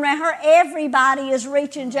 Sandy the one around her. Everybody is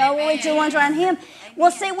reaching Joe. We're reaching the ones around him.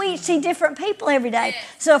 Well, see, we see different people every day.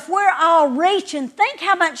 So if we're all reaching, think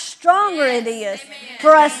how much stronger it is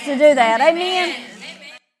for us to do that. Amen.